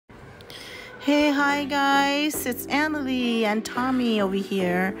Hey, hi guys, it's Annalie and Tommy over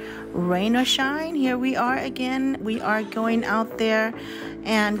here. Rain or shine, here we are again. We are going out there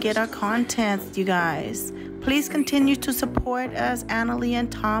and get our content, you guys. Please continue to support us, Annalie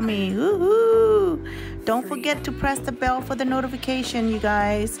and Tommy. Woohoo! Don't forget to press the bell for the notification, you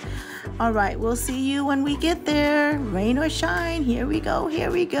guys. All right, we'll see you when we get there. Rain or shine, here we go, here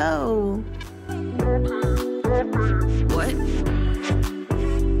we go. What?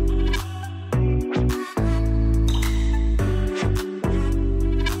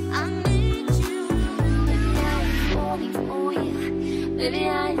 Baby,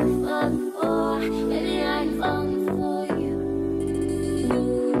 I'm falling for, baby, I'm falling for you.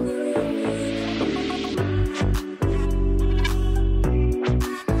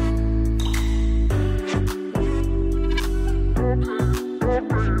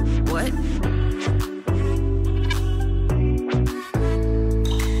 What?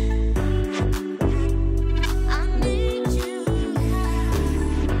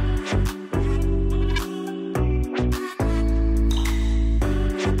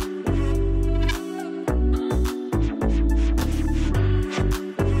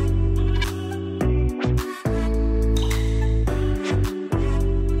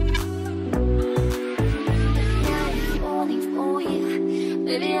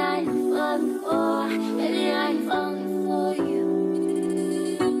 Baby, I'm falling for, baby, I'm falling for you.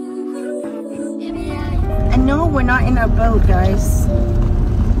 Baby, I know we're not in our boat, guys.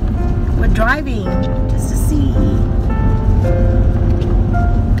 We're driving just to see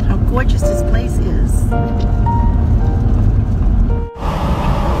how gorgeous this place is.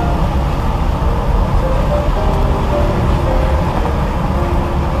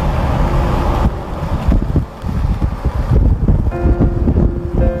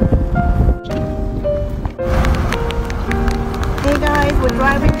 We're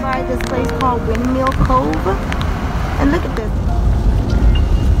driving by this place called Windmill Cove, and look at this.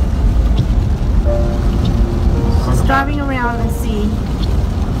 Just driving around and see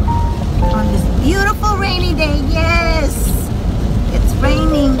on this beautiful rainy day. Yes, it's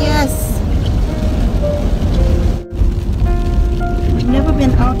raining. Yes, we've never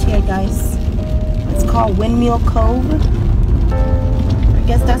been out here, guys. It's called Windmill Cove. I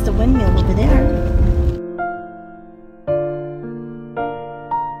guess that's the windmill over there.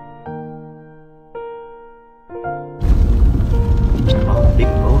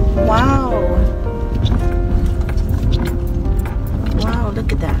 Wow. Wow,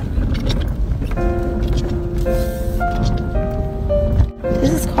 look at that.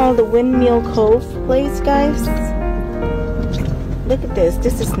 This is called the Windmill Cove place, guys. Look at this.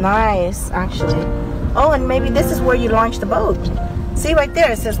 This is nice, actually. Oh, and maybe this is where you launch the boat. See right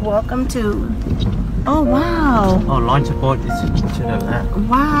there, it says welcome to. Oh, wow. Oh, launch a boat is to the left.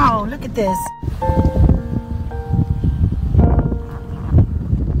 Wow, look at this.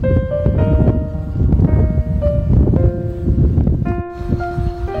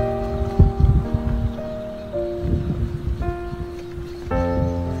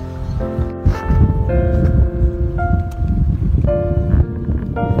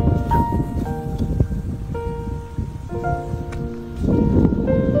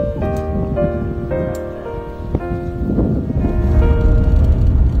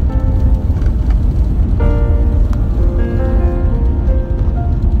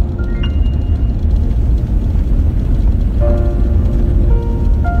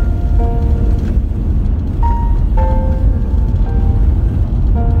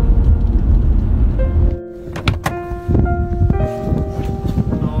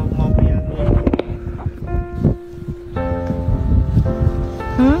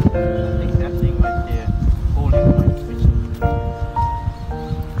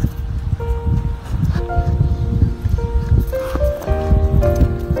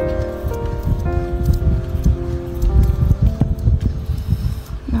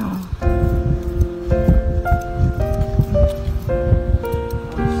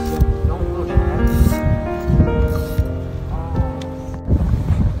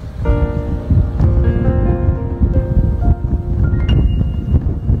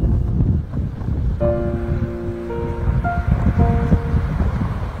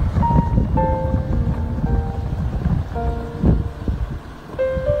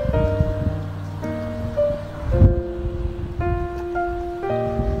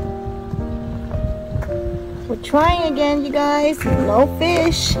 We're trying again, you guys. No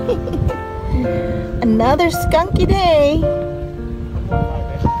fish. Another skunky day.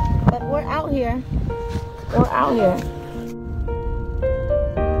 But we're out here. We're out here.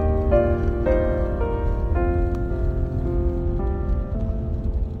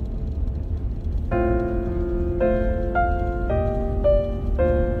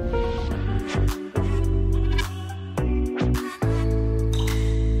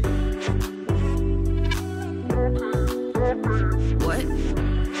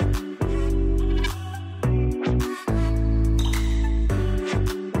 What?